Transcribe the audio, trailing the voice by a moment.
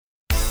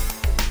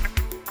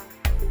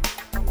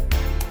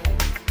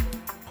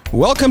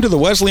Welcome to the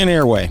Wesleyan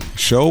Airway, a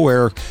show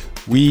where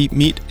we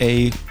meet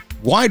a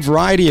wide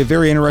variety of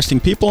very interesting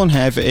people and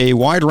have a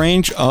wide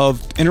range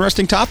of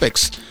interesting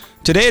topics.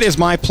 Today it is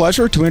my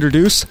pleasure to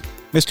introduce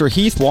Mr.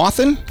 Heath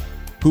Wathen,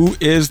 who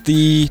is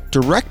the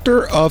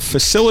Director of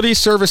Facility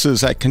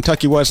Services at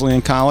Kentucky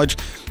Wesleyan College.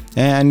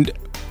 And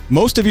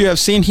most of you have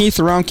seen Heath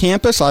around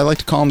campus. I like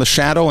to call him the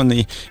shadow in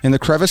the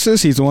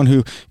crevices. He's the one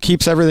who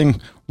keeps everything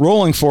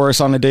rolling for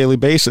us on a daily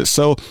basis.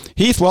 So,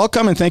 Heath,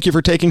 welcome, and thank you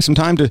for taking some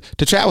time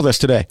to chat with us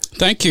today.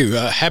 Thank you.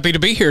 Happy to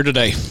be here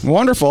today.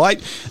 Wonderful. I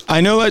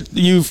know that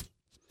you've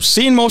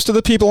seen most of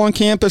the people on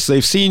campus.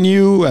 They've seen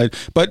you,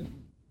 but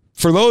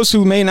for those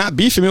who may not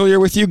be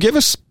familiar with you, give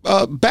us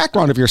a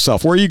background of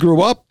yourself, where you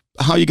grew up,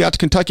 how you got to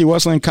Kentucky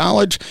Wesleyan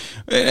College,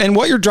 and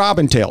what your job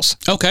entails.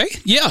 Okay.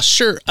 Yeah,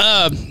 sure.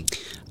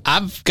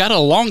 I've got a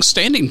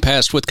long-standing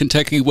past with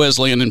Kentucky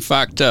Wesleyan. In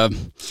fact,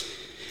 in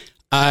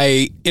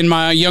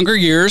my younger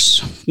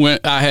years, when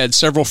I had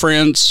several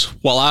friends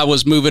while I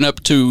was moving up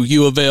to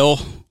U of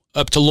L,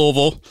 up to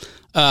Louisville.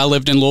 I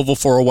lived in Louisville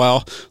for a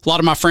while. A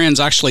lot of my friends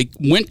actually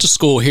went to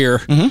school here.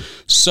 Mm-hmm.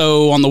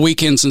 So on the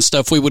weekends and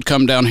stuff, we would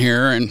come down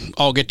here and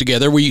all get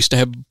together. We used to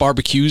have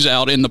barbecues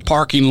out in the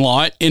parking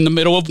lot in the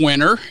middle of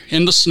winter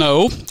in the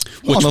snow,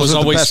 which was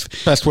always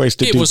the best ways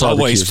to do. It was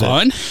always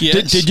fun.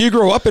 Yes. Did you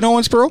grow up in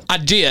Owensboro? I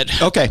did.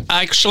 Okay.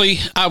 I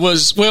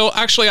was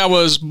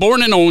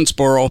born in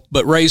Owensboro,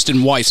 but raised in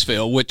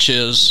Weissville, which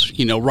is,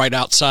 right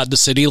outside the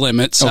city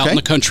limits, out in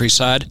the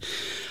countryside.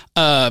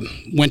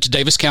 Went to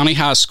Davis County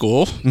High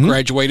School,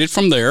 graduated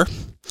from there.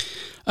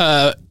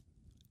 I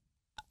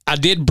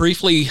did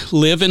briefly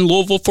live in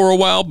Louisville for a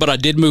while, but I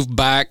did move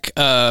back.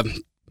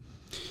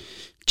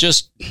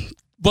 Just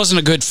wasn't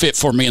a good fit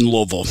for me in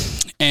Louisville.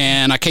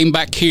 And I came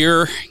back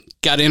here,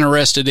 got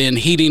interested in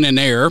heating and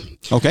air,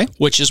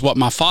 which is what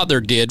my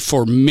father did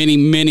for many,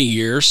 many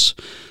years.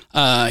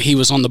 He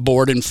was on the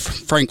board in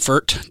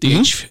Frankfurt, the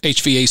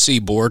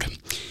HVAC board.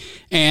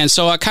 And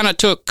so I kind of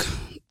took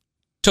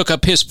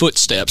up his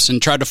footsteps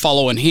and tried to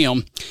follow in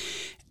him.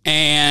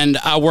 And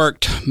I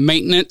worked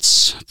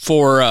maintenance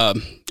for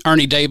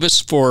Ernie Davis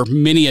for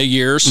many a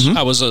years.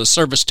 I was a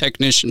service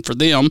technician for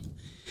them.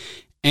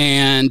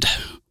 And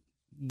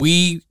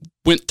we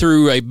went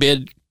through a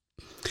big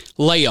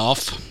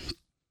layoff.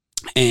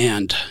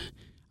 And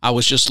I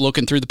was just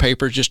looking through the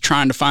paper, just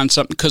trying to find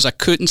something because I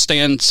couldn't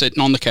stand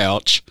sitting on the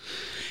couch.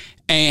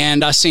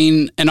 And I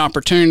seen an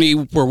opportunity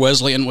where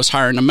Wesleyan was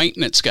hiring a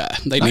maintenance guy.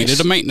 They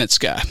needed a maintenance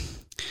guy.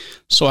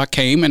 So I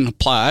came and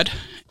applied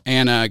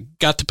and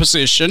got the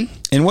position.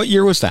 And what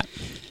year was that?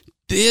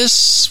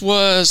 This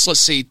was,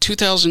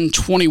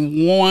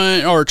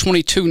 2021 or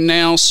 22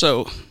 now.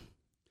 So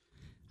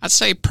I'd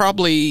say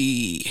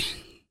probably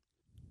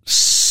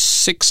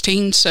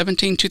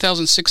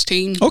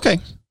 2016. Okay.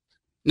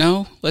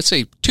 No,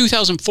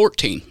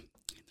 2014.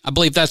 I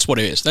believe that's what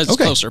it is. That's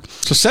closer.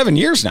 So 7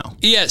 years now.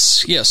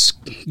 Yes.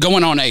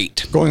 Going on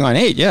 8. Going on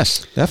 8,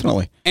 yes,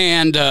 definitely.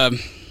 And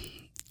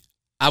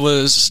I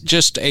was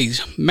just a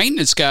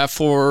maintenance guy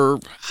for,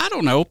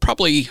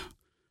 probably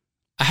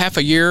a half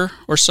a year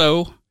or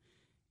so.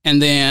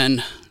 And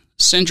then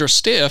Sandra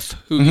Stiff,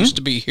 who used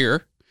to be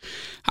here,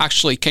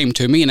 actually came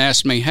to me and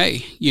asked me,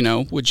 hey,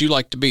 would you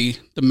like to be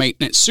the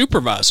maintenance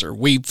supervisor?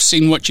 We've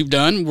seen what you've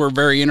done. We're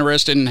very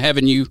interested in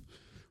having you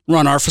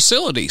run our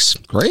facilities.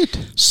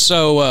 Great.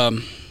 So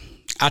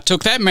I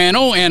took that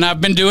mantle, and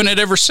I've been doing it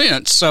ever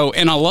since.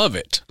 And I love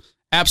it.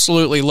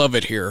 Absolutely love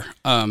it here.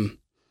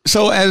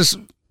 So as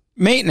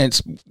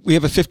maintenance, we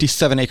have a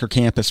 57-acre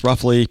campus,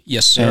 roughly.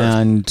 Yes, sir.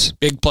 And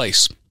big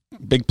place.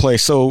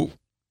 So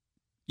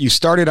you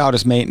started out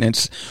as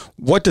maintenance.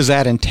 What does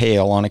that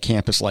entail on a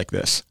campus like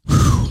this?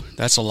 Whew,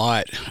 that's a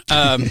lot.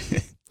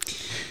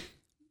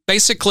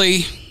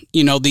 Basically,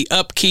 the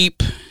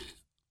upkeep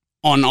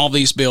on all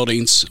these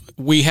buildings.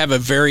 We have a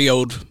very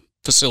old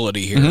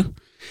facility here.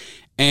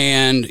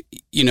 And,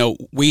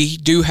 we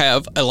do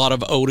have a lot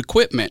of old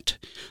equipment.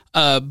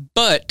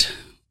 But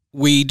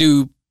we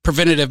do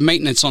preventative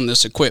maintenance on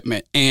this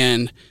equipment,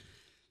 and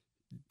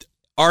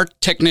our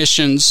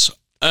technicians,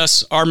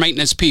 our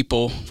maintenance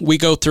people, we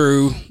go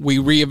through, we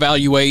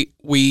reevaluate,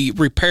 we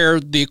repair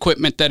the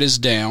equipment that is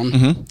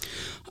down.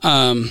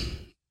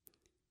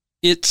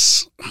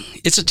 It's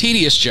a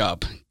tedious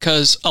job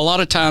because a lot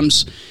of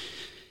times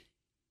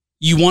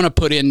you want to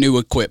put in new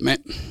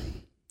equipment,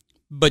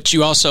 but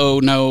you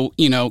also know,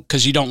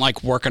 because you don't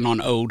like working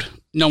on old.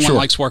 No one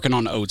likes working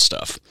on old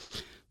stuff.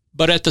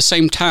 But at the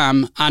same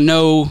time, I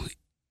know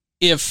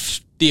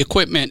if the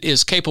equipment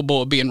is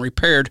capable of being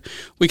repaired,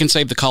 we can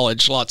save the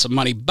college lots of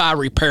money by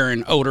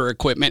repairing older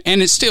equipment.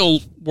 And it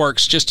still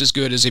works just as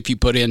good as if you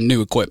put in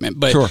new equipment.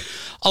 But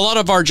a lot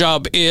of our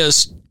job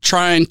is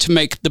trying to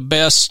make the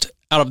best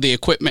out of the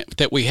equipment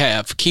that we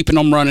have, keeping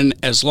them running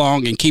as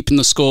long and keeping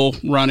the school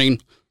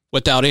running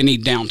without any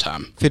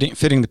downtime.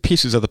 Fitting the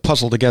pieces of the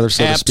puzzle together,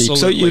 so to speak.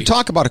 So you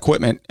talk about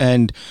equipment,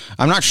 and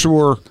I'm not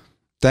sure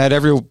that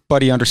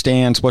everybody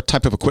understands what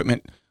type of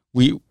equipment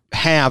we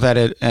have at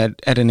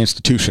an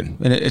institution.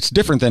 And it's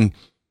different than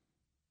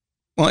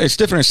Well, it's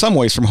different in some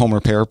ways from home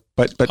repair,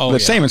 but the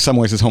same in some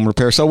ways as home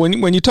repair. So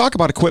when you talk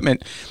about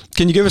equipment,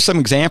 can you give us some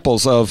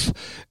examples of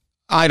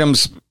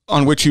items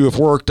on which you have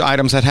worked,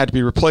 items that had to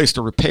be replaced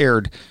or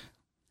repaired?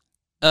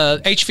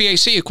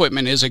 HVAC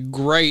equipment is a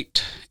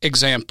great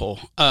example.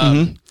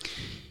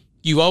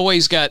 You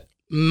always got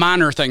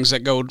minor things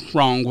that go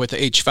wrong with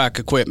HVAC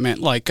equipment,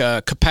 like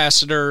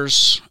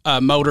capacitors,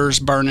 motors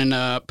burning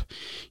up.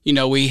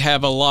 We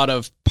have a lot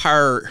of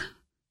power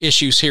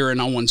issues here in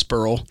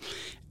Owensboro,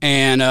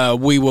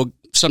 and we will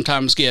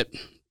sometimes get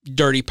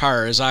dirty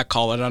power, as I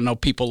call it. I know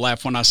people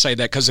laugh when I say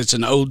that because it's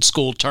an old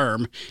school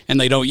term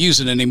and they don't use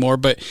it anymore,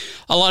 but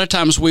a lot of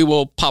times we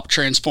will pop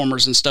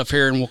transformers and stuff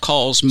here and we'll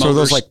cause motors. So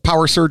those like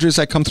power surges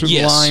that come through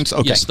the lines?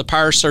 Okay. Yes, the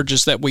power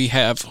surges that we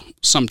have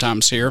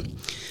sometimes here.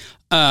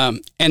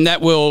 And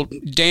that will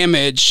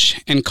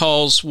damage and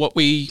cause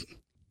I'm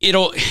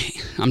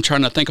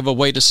trying to think of a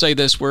way to say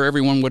this where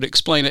everyone would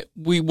explain it.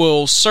 We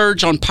will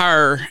surge on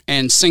power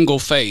and single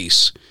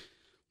phase,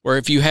 where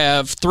if you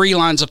have 3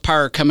 lines of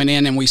power coming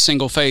in and we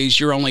single phase,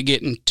 you're only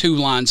getting 2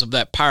 lines of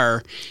that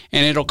power,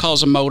 and it'll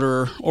cause a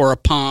motor or a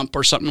pump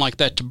or something like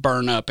that to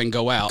burn up and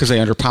go out. Because they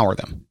underpower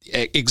them.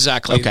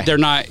 Exactly. Okay. They're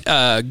not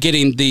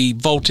getting the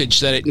voltage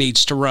that it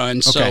needs to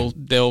run, so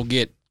they'll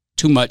get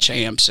too much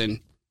amps and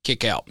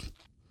kick out.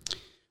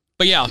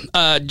 But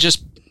yeah,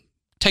 just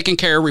taking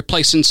care,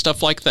 replacing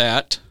stuff like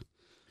that.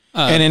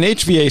 And in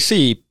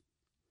HVAC,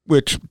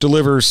 which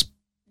delivers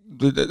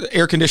the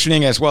air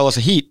conditioning as well as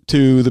the heat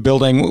to the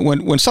building,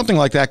 when something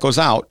like that goes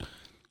out,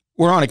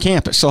 we're on a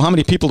campus. So how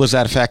many people does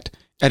that affect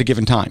at a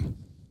given time?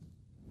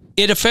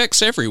 It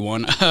affects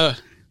everyone.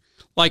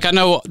 Like I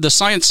know the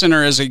Science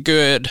Center is a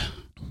good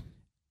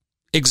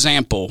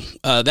example.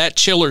 That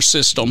chiller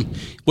system,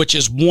 which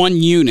is 1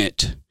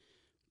 unit,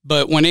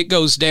 but when it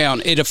goes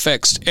down, it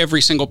affects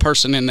every single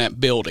person in that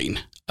building.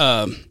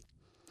 We're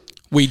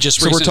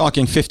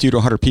talking 50 to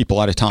 100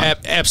 people at a time.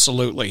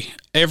 Absolutely.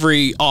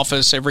 Every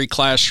office, every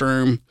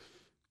classroom,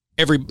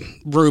 every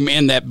room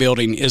in that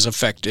building is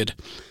affected.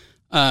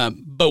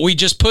 But we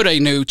just put a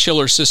new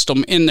chiller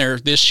system in there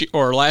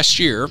last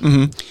year.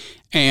 Mm-hmm.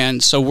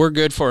 And so we're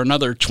good for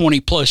another 20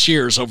 plus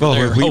years over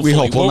there. We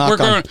hope.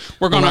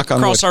 We're going to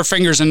cross our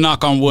fingers and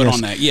knock on wood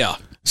on that. Yeah.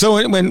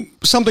 So when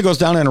something goes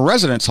down in a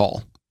residence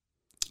hall,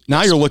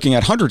 now you're looking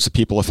at hundreds of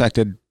people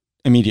affected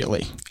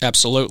immediately.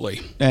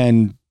 Absolutely.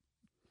 And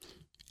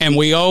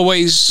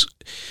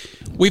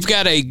we've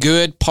got a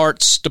good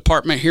parts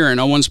department here in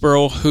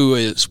Owensboro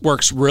who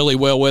works really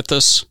well with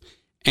us.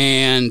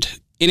 And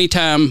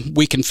anytime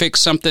we can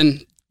fix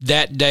something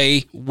that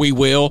day, we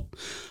will.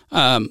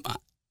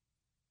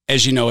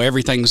 As you know,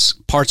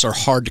 parts are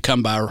hard to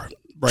come by right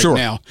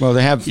now. Well,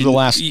 they have the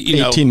last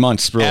 18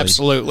 months, really.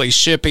 Absolutely.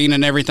 Shipping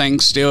and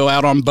everything still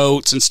out on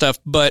boats and stuff.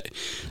 But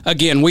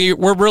again,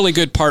 we're really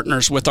good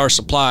partners with our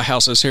supply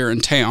houses here in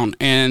town,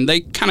 and they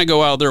kind of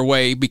go out of their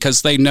way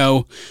because they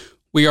know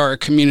we are a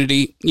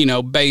community,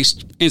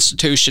 based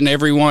institution.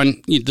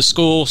 Everyone, the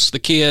schools, the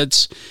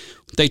kids,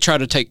 they try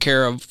to take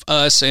care of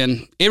us,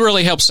 and it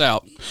really helps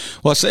out.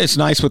 Well, it's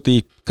nice with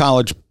the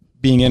college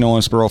being in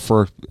Owensboro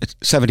for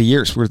 70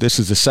 years, where this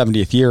is the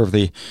 70th year of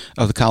the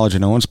college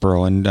in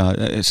Owensboro, and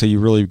so you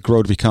really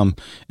grow to become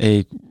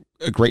a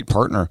great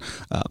partner.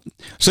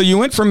 So you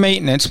went from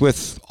maintenance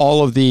with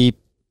all of the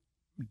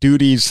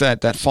duties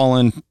that fall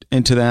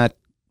into that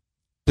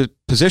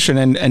position,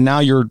 and now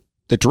you're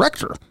the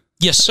director.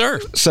 Yes,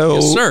 sir. So,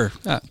 yes, sir.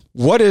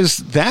 What does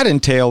that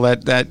entail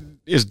that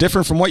is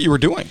different from what you were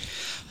doing?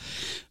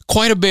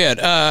 Quite a bit.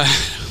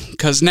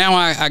 Because now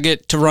I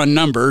get to run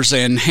numbers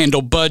and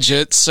handle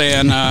budgets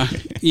and,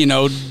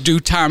 do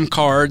time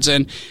cards.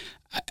 And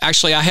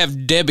actually, I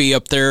have Debbie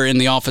up there in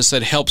the office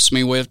that helps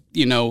me with,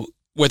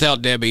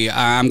 without Debbie,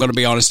 I'm going to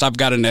be honest, I've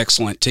got an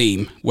excellent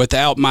team.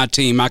 Without my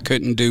team, I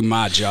couldn't do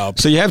my job.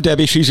 So you have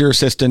Debbie. She's your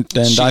assistant.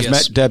 And I've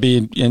met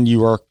Debbie, and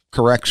you are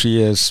correct.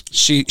 She is.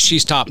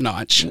 She's top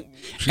notch.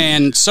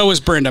 And so is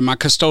Brenda, my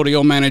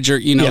custodial manager.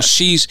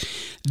 Yes.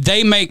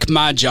 They make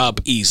my job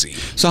easy.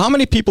 So how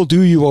many people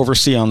do you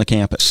oversee on the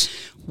campus?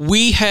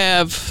 We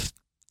have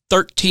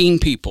 13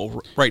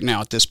 people right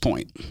now at this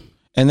point.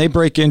 And they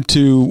break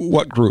into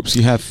what groups?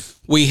 We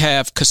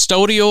have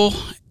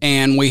custodial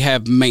and we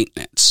have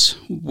maintenance.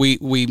 We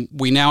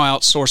now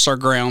outsource our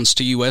grounds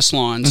to U.S.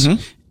 Lawns,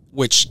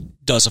 which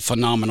does a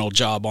phenomenal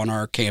job on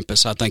our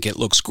campus. I think it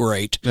looks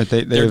great.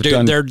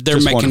 They're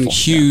making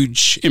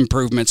huge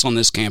improvements on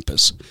this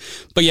campus.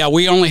 But yeah,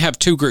 we only have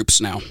 2 groups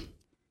now.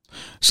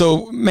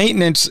 So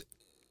maintenance,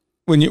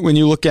 when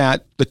you look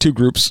at the 2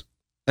 groups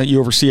that you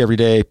oversee every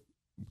day,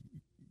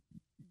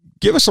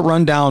 give us a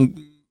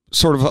rundown,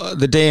 sort of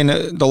the day in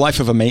the life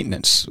of a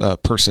maintenance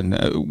person.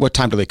 What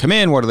time do they come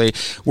in? Where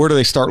do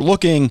they start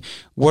looking?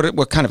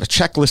 What kind of a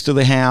checklist do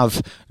they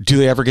have? Do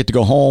they ever get to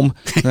go home?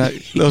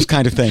 Those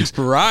kind of things.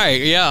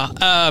 Right.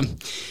 Yeah.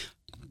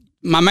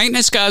 My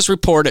maintenance guys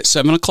report at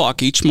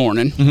 7:00 each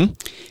morning,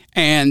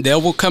 and they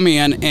will come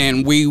in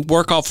and we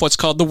work off what's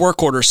called the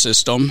work order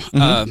system.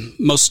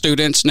 Most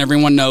students and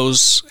everyone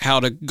knows how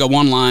to go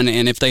online,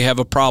 and if they have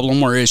a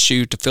problem or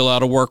issue, to fill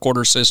out a work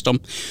order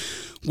system.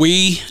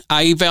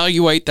 I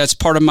evaluate. That's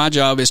part of my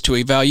job, is to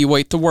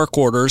evaluate the work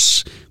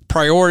orders,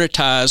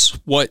 prioritize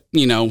what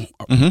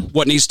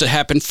what needs to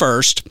happen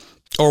first,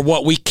 or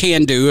what we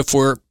can do if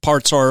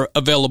parts are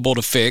available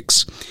to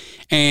fix,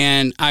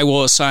 and I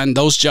will assign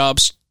those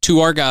jobs to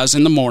our guys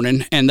in the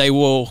morning, and they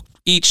will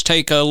each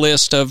take a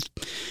list of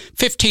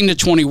 15 to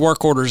 20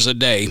 work orders a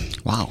day.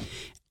 Wow.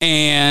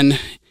 And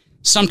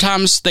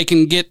sometimes they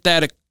can get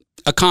that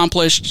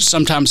accomplished,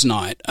 sometimes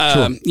not.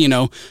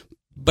 Sure.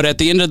 But at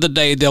the end of the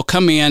day, they'll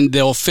come in,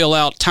 they'll fill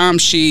out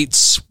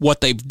timesheets,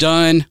 what they've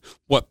done,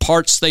 what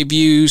parts they've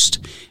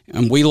used,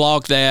 and we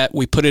log that.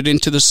 We put it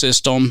into the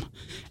system.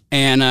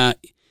 And,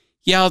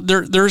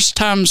 there's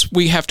times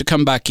we have to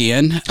come back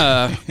in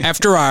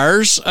after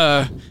hours,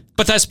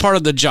 but that's part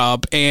of the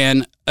job.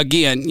 And,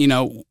 again,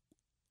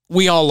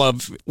 we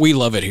love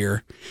it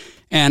here.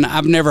 And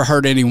I've never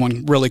heard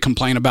anyone really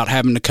complain about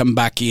having to come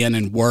back in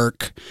and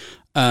work.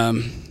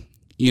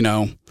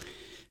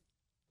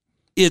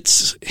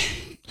 It's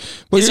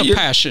a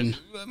passion.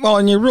 Well,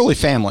 and you're really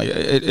family.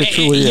 It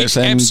truly is.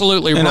 And,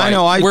 absolutely and right. I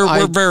know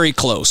we're very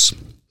close.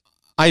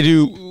 I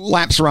do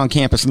laps around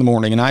campus in the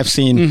morning, and I've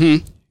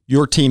seen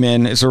your team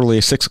in as early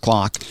as 6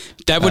 o'clock.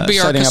 That would be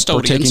our custodians. Setting up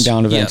or taking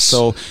down events.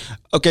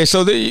 Yes.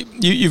 So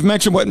you've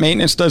mentioned what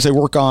maintenance does.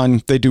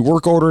 They do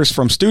work orders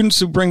from students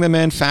who bring them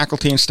in,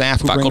 faculty and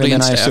staff who bring them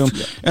in, I assume.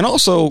 Yeah. And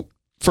also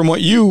from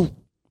what you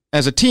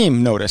as a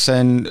team notice,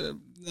 and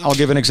I'll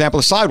give an example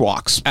of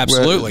sidewalks.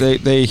 Absolutely.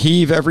 They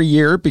heave every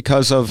year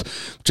because of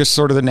just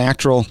sort of the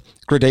natural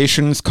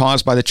gradations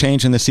caused by the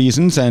change in the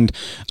seasons. And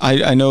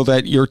I know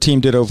that your team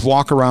did a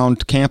walk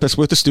around campus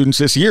with the students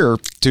this year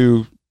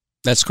to...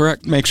 That's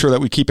correct. Make sure that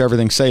we keep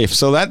everything safe.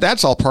 So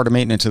that's all part of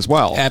maintenance as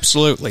well.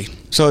 Absolutely.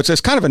 So it's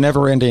kind of a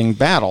never-ending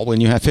battle when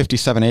you have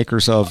 57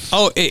 acres of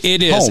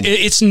it is. home.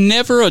 It's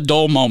never a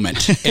dull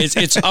moment.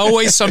 It's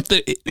always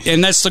something,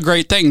 and that's the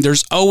great thing.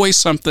 There's always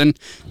something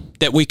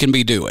that we can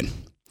be doing.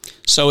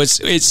 So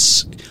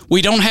it's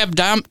we don't have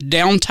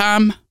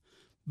downtime,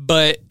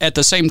 but at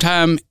the same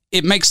time,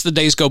 it makes the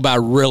days go by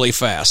really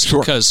fast. Sure.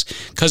 because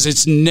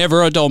it's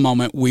never a dull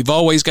moment. We've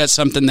always got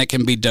something that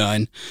can be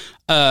done.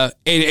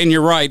 And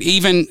you're right.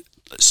 Even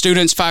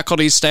students,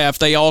 faculty, staff,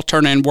 they all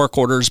turn in work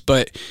orders,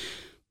 but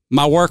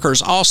my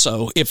workers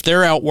also, if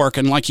they're out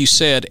working, like you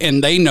said,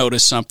 and they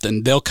notice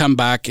something, they'll come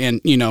back and,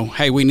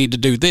 hey, we need to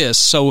do this.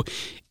 So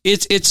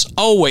it's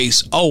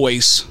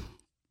always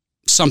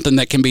something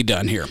that can be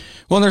done here.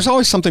 Well, there's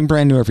always something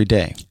brand new every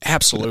day.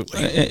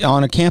 Absolutely.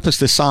 On a campus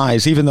this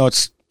size, even though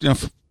it's,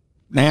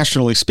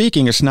 nationally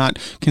speaking, it's not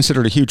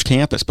considered a huge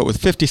campus, but with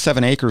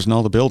 57 acres and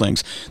all the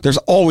buildings, there's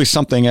always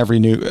something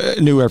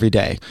new every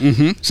day.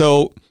 Mm-hmm.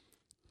 So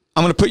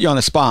I'm going to put you on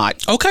the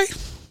spot. Okay.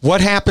 What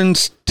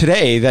happens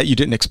today that you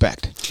didn't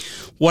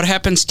expect? What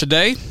happens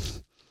today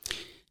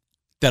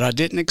that I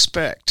didn't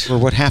expect? Or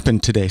what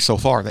happened today so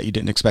far that you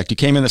didn't expect? You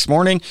came in this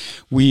morning.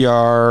 We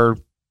are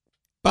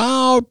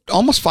about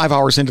almost 5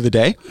 hours into the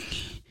day.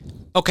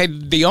 Okay,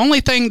 the only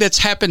thing that's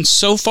happened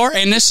so far,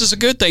 and this is a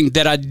good thing,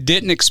 that I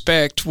didn't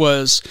expect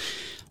was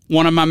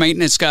one of my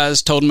maintenance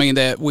guys told me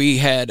that we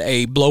had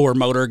a blower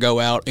motor go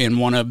out in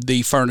one of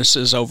the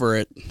furnaces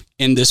over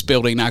in this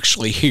building,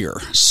 actually here.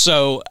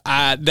 So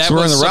we're in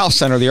the Ralph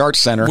Center, the Arts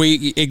Center.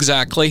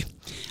 Exactly.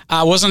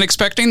 I wasn't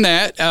expecting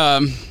that.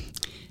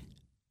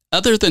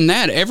 Other than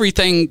that,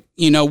 everything,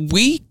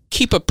 we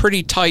keep a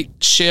pretty tight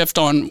shift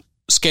on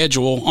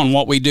schedule on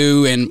what we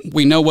do, and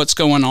we know what's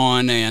going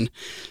on, and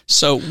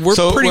so we're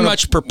pretty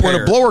much prepared.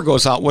 When a blower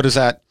goes out, what does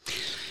that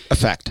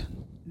affect?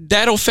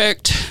 That'll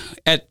affect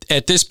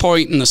at this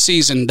point in the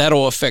season.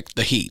 That'll affect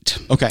the heat.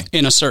 Okay,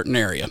 in a certain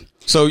area.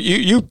 So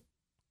you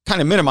kind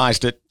of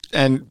minimized it,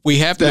 and we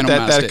have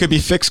minimized that it could be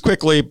fixed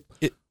quickly,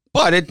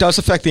 but it does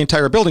affect the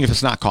entire building if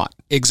it's not caught.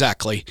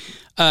 Exactly.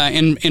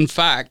 In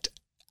fact,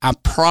 I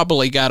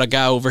probably got a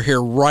guy over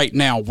here right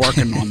now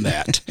working on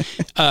that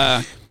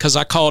because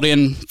I called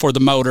in for the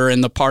motor,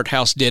 and the part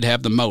house did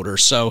have the motor.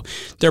 So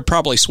they're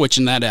probably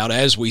switching that out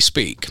as we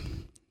speak.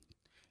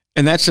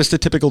 And that's just a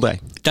typical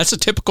day? That's a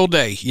typical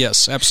day,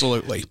 yes,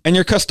 absolutely. And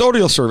your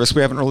custodial service,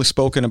 we haven't really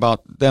spoken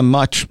about them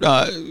much,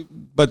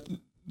 but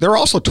they're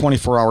also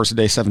 24 hours a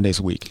day, 7 days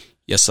a week.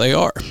 Yes, they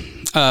are.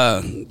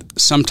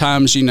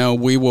 Sometimes,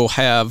 we will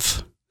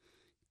have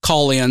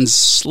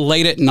call-ins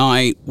late at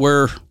night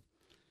where...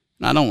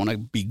 I don't want to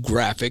be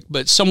graphic,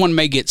 but someone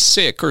may get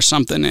sick or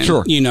something, and,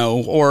 sure.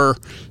 Or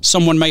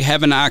someone may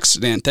have an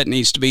accident that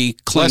needs to be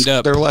cleaned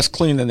up. They're less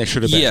clean than they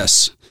should have been.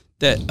 Yes.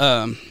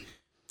 That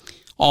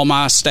all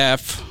my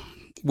staff,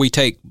 we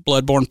take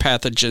bloodborne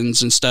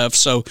pathogens and stuff,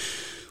 so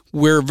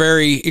we're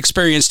very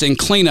experienced in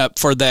cleanup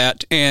for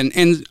that. And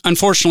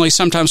unfortunately,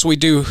 sometimes we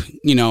do,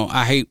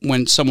 I hate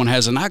when someone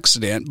has an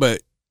accident,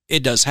 but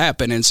it does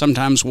happen, and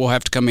sometimes we'll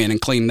have to come in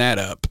and clean that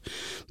up.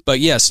 But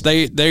yes,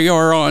 they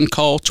are on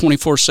call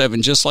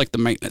 24/7, just like the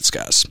maintenance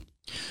guys.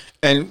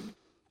 And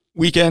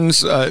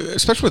weekends,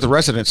 especially with the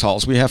residence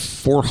halls, we have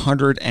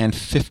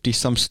 450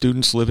 some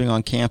students living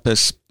on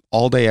campus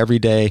all day, every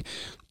day.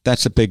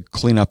 that's a big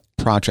cleanup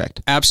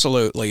project.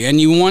 Absolutely.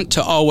 And you want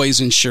to always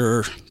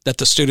ensure that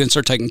the students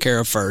are taken care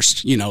of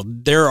first.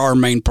 They're our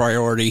main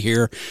priority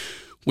here.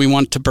 We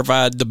want to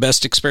provide the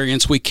best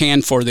experience we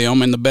can for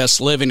them and the best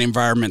living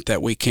environment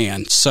that we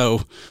can.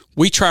 So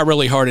we try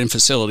really hard in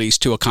facilities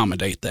to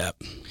accommodate that.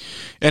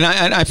 And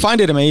I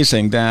find it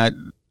amazing that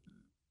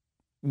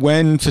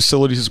when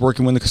facilities is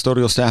working, when the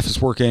custodial staff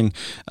is working,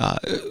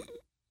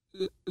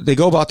 they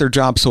go about their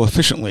job so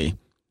efficiently.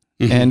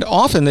 Mm-hmm. And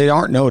often they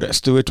aren't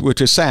noticed,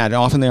 which is sad.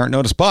 Often they aren't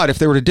noticed. But if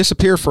they were to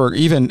disappear for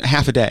even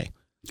half a day,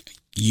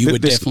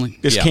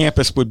 this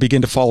campus would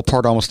begin to fall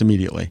apart almost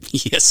immediately.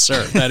 Yes,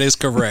 sir. That is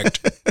correct.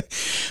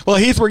 Well,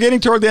 Heath, we're getting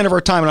toward the end of our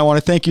time, and I want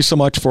to thank you so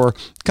much for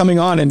coming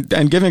on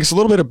and giving us a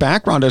little bit of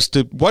background as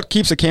to what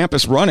keeps a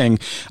campus running.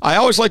 I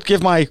always like to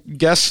give my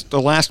guests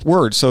the last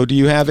word. So do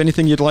you have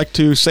anything you'd like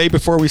to say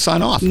before we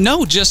sign off?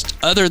 No, just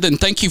other than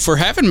thank you for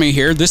having me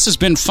here. This has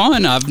been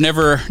fun. I've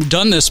never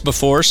done this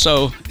before,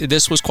 so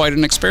this was quite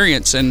an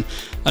experience, and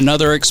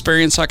another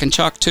experience I can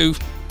chalk to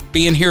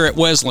being here at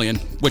Wesleyan,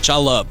 which I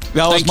love.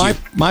 That was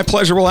my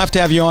pleasure. We'll have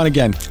to have you on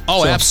again.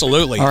 Oh,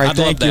 absolutely. All right,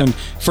 thank you. And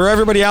for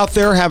everybody out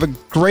there, have a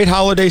great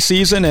holiday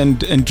season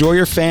and enjoy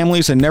your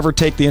families and never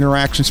take the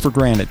interactions for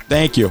granted.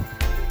 Thank you.